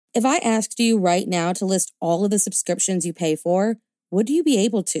If I asked you right now to list all of the subscriptions you pay for, would you be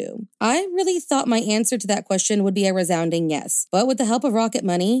able to? I really thought my answer to that question would be a resounding yes. But with the help of Rocket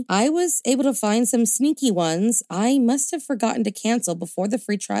Money, I was able to find some sneaky ones I must have forgotten to cancel before the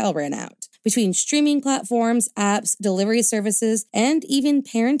free trial ran out. Between streaming platforms, apps, delivery services, and even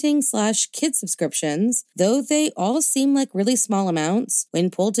parenting/kid subscriptions, though they all seem like really small amounts, when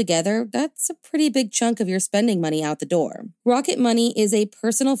pulled together, that's a pretty big chunk of your spending money out the door. Rocket Money is a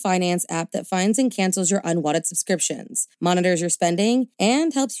personal finance app that finds and cancels your unwanted subscriptions, monitors your spending,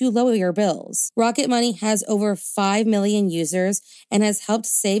 and helps you lower your bills. Rocket Money has over 5 million users and has helped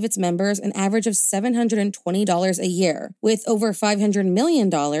save its members an average of $720 a year, with over $500 million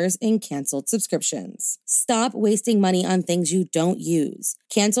in canceled subscriptions. Stop wasting money on things you don't use.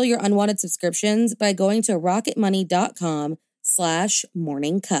 Cancel your unwanted subscriptions by going to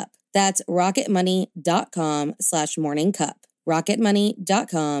rocketmoney.com/morningcup. That's rocketmoney.com/morningcup.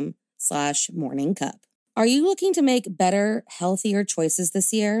 rocketmoney.com/morningcup. Are you looking to make better, healthier choices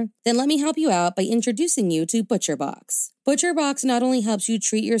this year? Then let me help you out by introducing you to ButcherBox. ButcherBox not only helps you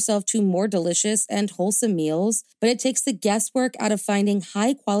treat yourself to more delicious and wholesome meals, but it takes the guesswork out of finding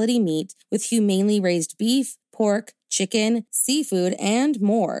high-quality meat with humanely raised beef, pork, chicken, seafood, and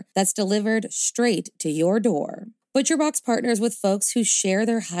more that's delivered straight to your door. ButcherBox partners with folks who share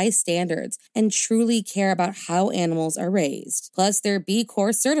their high standards and truly care about how animals are raised. Plus, they're B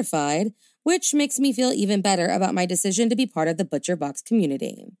Corp certified, which makes me feel even better about my decision to be part of the ButcherBox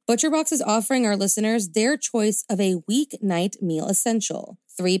community. ButcherBox is offering our listeners their choice of a weeknight meal essential: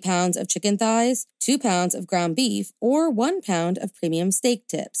 3 pounds of chicken thighs, 2 pounds of ground beef, or 1 pound of premium steak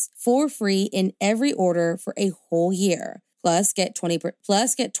tips for free in every order for a whole year. Plus, get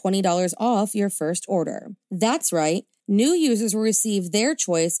 $20 off your first order. That's right. New users will receive their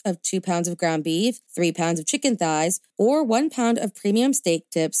choice of 2 pounds of ground beef, 3 pounds of chicken thighs, or 1 pound of premium steak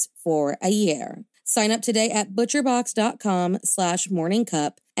tips for a year. Sign up today at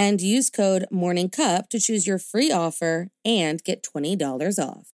butcherbox.com/morningcup and use code morningcup to choose your free offer and get $20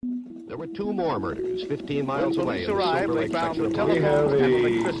 off. There were 2 more murders 15 miles away. When police arrived, they found the telephones and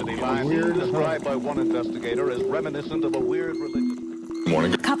electricity lines described by one investigator as reminiscent of a weird religion.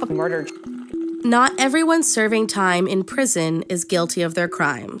 Cup of murder. Not everyone serving time in prison is guilty of their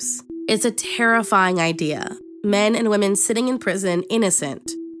crimes. It's a terrifying idea. Men and women sitting in prison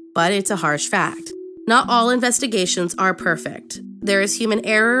innocent. But it's a harsh fact. Not all investigations are perfect. There is human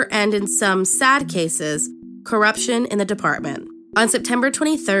error and, in some sad cases, corruption in the department. On September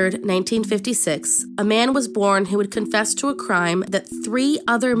 23, 1956, a man was born who would confess to a crime that 3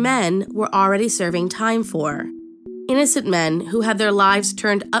 other men were already serving time for. Innocent men who had their lives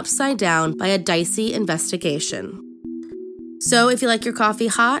turned upside down by a dicey investigation. So if you like your coffee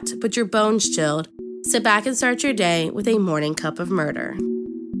hot but your bones chilled, sit back and start your day with a morning cup of murder.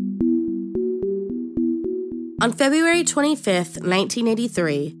 On February 25,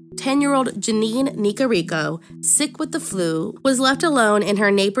 1983, 10-year-old Janine Nicarico, sick with the flu, was left alone in her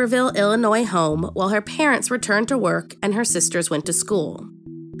Naperville, Illinois home while her parents returned to work and her sisters went to school.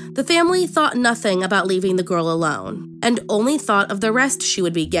 The family thought nothing about leaving the girl alone, and only thought of the rest she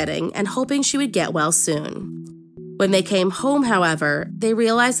would be getting and hoping she would get well soon. When they came home, however, they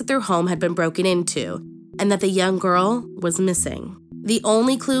realized that their home had been broken into, and that the young girl was missing. The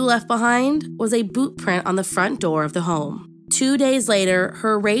only clue left behind was a boot print on the front door of the home. 2 days later,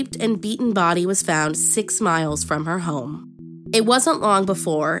 her raped and beaten body was found 6 miles from her home. It wasn't long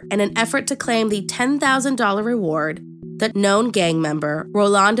before, in an effort to claim the $10,000 reward, that known gang member,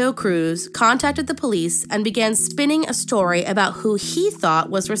 Rolando Cruz, contacted the police and began spinning a story about who he thought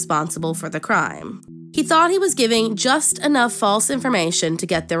was responsible for the crime. He thought he was giving just enough false information to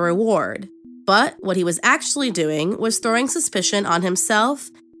get the reward. But what he was actually doing was throwing suspicion on himself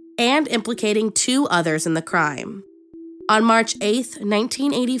and implicating 2 others in the crime. On March 8,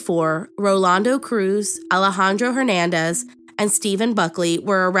 1984, Rolando Cruz, Alejandro Hernandez, and Stephen Buckley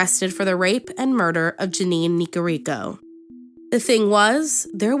were arrested for the rape and murder of Janine Nicarico. The thing was,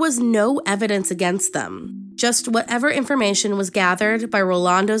 there was no evidence against them, just whatever information was gathered by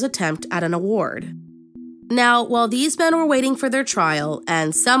Rolando's attempt at an award. Now, while these men were waiting for their trial,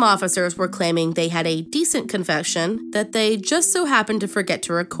 and some officers were claiming they had a decent confession that they just so happened to forget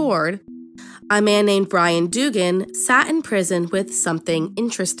to record, a man named Brian Dugan sat in prison with something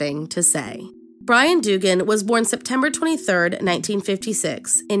interesting to say. Brian Dugan was born September 23,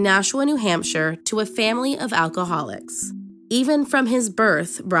 1956, in Nashua, New Hampshire, to a family of alcoholics. Even from his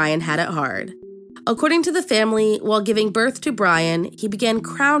birth, Brian had it hard. According to the family, while giving birth to Brian, he began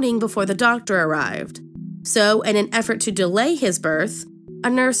crowning before the doctor arrived. So, in an effort to delay his birth,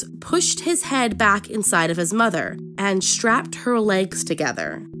 a nurse pushed his head back inside of his mother and strapped her legs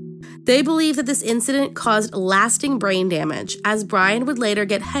together. They believe that this incident caused lasting brain damage, as Brian would later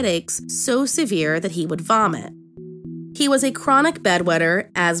get headaches so severe that he would vomit. He was a chronic bedwetter,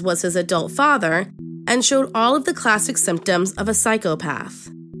 as was his adult father, and showed all of the classic symptoms of a psychopath.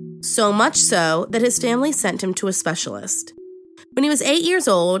 So much so that his family sent him to a specialist. When he was 8 years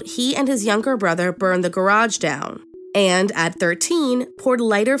old, he and his younger brother burned the garage down, and at 13, poured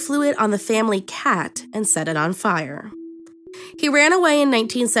lighter fluid on the family cat and set it on fire. He ran away in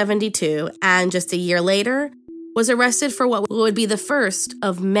 1972, and just a year later, was arrested for what would be the first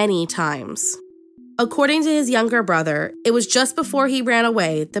of many times. According to his younger brother, it was just before he ran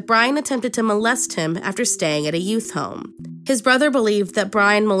away that Brian attempted to molest him after staying at a youth home. His brother believed that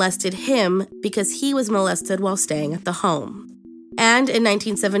Brian molested him because he was molested while staying at the home. And in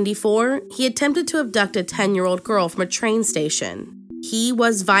 1974, he attempted to abduct a 10-year-old girl from a train station. He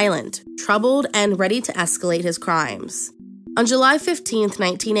was violent, troubled, and ready to escalate his crimes. On July 15,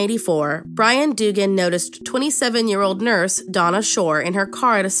 1984, Brian Dugan noticed 27-year-old nurse Donna Shore in her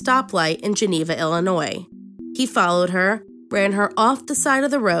car at a stoplight in Geneva, Illinois. He followed her, ran her off the side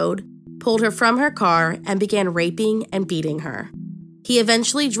of the road, pulled her from her car, and began raping and beating her. He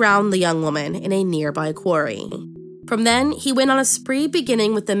eventually drowned the young woman in a nearby quarry. From then, he went on a spree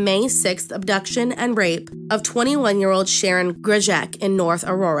beginning with the May 6th abduction and rape of 21-year-old Sharon Grzyk in North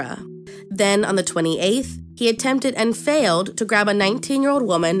Aurora. Then, on the 28th, he attempted and failed to grab a 19-year-old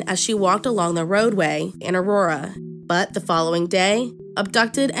woman as she walked along the roadway in Aurora, but the following day,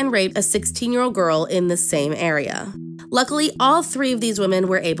 abducted and raped a 16-year-old girl in the same area. Luckily, all three of these women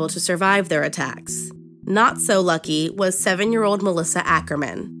were able to survive their attacks. Not so lucky was 7-year-old Melissa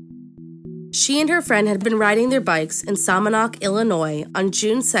Ackerman. She and her friend had been riding their bikes in Salmonock, Illinois on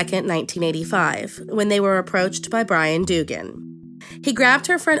June 2, 1985, when they were approached by Brian Dugan. He grabbed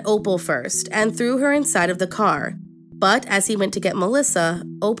her friend Opal first and threw her inside of the car, but as he went to get Melissa,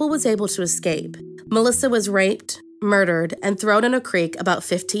 Opal was able to escape. Melissa was raped, murdered, and thrown in a creek about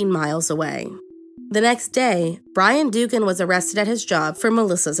 15 miles away. The next day, Brian Dugan was arrested at his job for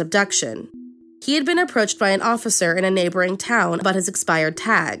Melissa's abduction. He had been approached by an officer in a neighboring town about his expired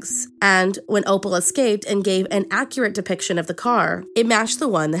tags, and when Opal escaped and gave an accurate depiction of the car, it matched the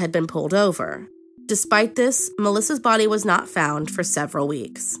one that had been pulled over. Despite this, Melissa's body was not found for several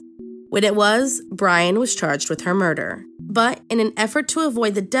weeks. When it was, Brian was charged with her murder. But in an effort to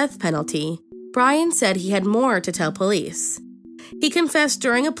avoid the death penalty, Brian said he had more to tell police. He confessed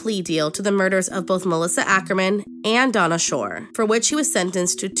during a plea deal to the murders of both Melissa Ackerman and Donna Shore, for which he was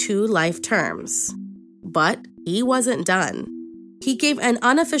sentenced to 2 life terms. But he wasn't done. He gave an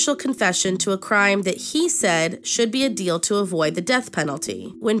unofficial confession to a crime that he said should be a deal to avoid the death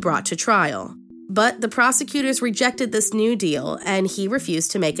penalty when brought to trial. But the prosecutors rejected this new deal, and he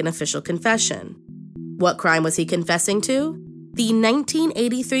refused to make an official confession. What crime was he confessing to? The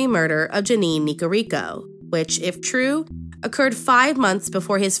 1983 murder of Janine Nicarico, which, if true, occurred 5 months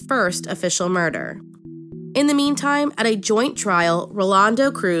before his first official murder. In the meantime, at a joint trial,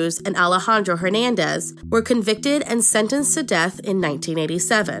 Rolando Cruz and Alejandro Hernandez were convicted and sentenced to death in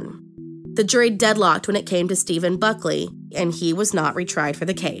 1987. The jury deadlocked when it came to Stephen Buckley, and he was not retried for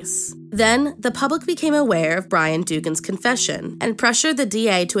the case. Then, the public became aware of Brian Dugan's confession and pressured the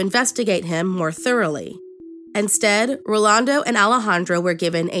DA to investigate him more thoroughly. Instead, Rolando and Alejandro were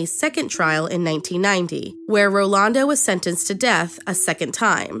given a second trial in 1990, where Rolando was sentenced to death a second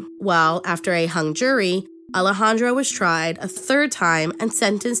time, while after a hung jury, Alejandro was tried a third time and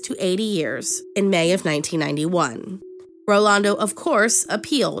sentenced to 80 years in May of 1991. Rolando, of course,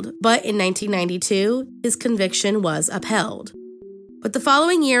 appealed, but in 1992, his conviction was upheld. But the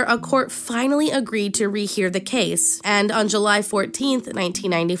following year, a court finally agreed to rehear the case, and on July 14,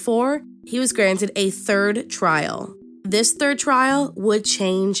 1994, he was granted a third trial. This third trial would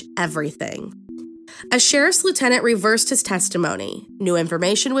change everything. A sheriff's lieutenant reversed his testimony, new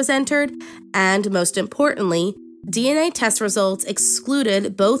information was entered, and most importantly, DNA test results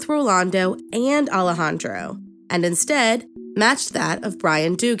excluded both Rolando and Alejandro, and instead matched that of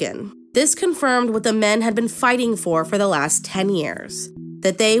Brian Dugan. This confirmed what the men had been fighting for the last 10 years,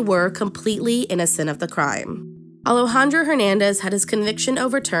 that they were completely innocent of the crime. Alejandro Hernandez had his conviction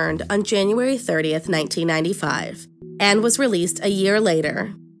overturned on January 30th, 1995, and was released a year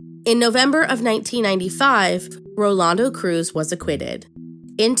later. In November of 1995, Rolando Cruz was acquitted.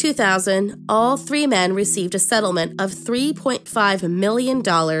 In 2000, all 3 men received a settlement of $3.5 million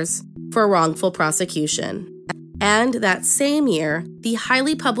for wrongful prosecution. And that same year, the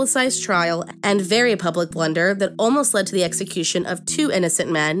highly publicized trial and very public blunder that almost led to the execution of 2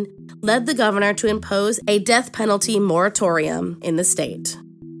 innocent men led the governor to impose a death penalty moratorium in the state.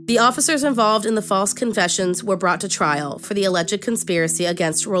 The officers involved in the false confessions were brought to trial for the alleged conspiracy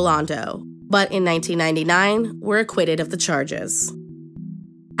against Rolando, but in 1999 were acquitted of the charges.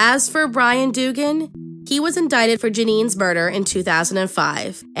 As for Brian Dugan, he was indicted for Janine's murder in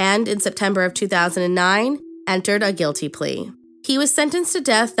 2005 and in September of 2009 entered a guilty plea. He was sentenced to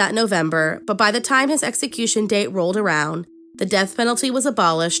death that November, but by the time his execution date rolled around, the death penalty was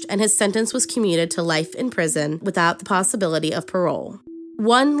abolished and his sentence was commuted to life in prison without the possibility of parole.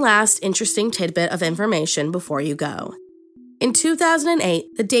 One last interesting tidbit of information before you go. In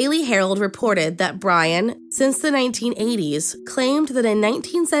 2008, the Daily Herald reported that Brian, since the 1980s, claimed that in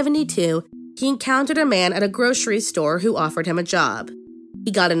 1972, he encountered a man at a grocery store who offered him a job.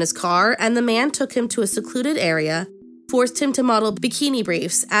 He got in his car, and the man took him to a secluded area, forced him to model bikini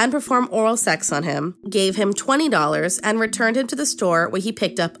briefs and perform oral sex on him, gave him $20, and returned him to the store where he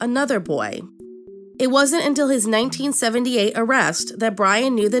picked up another boy. It wasn't until his 1978 arrest that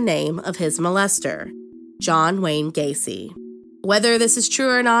Brian knew the name of his molester, John Wayne Gacy. Whether this is true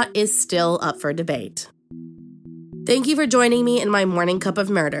or not is still up for debate. Thank you for joining me in my morning cup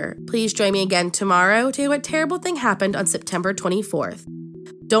of murder. Please join me again tomorrow to hear what terrible thing happened on September 24th.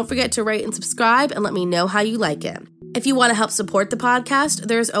 Don't forget to rate and subscribe and let me know how you like it. If you want to help support the podcast,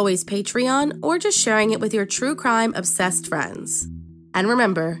 there's always Patreon or just sharing it with your true crime obsessed friends. And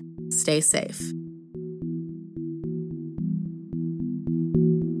remember, stay safe.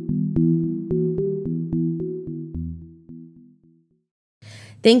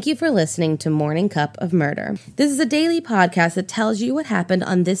 Thank you for listening to Morning Cup of Murder. This is a daily podcast that tells you what happened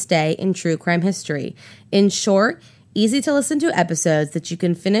on this day in true crime history. In short, easy to listen to episodes that you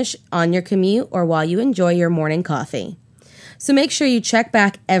can finish on your commute or while you enjoy your morning coffee. So make sure you check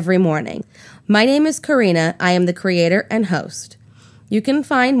back every morning. My name is Karina. I am the creator and host. You can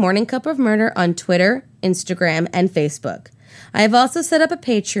find Morning Cup of Murder on Twitter, Instagram, and Facebook. I have also set up a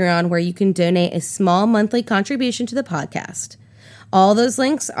Patreon where you can donate a small monthly contribution to the podcast. All those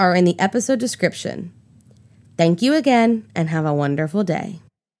links are in the episode description. Thank you again, and have a wonderful day.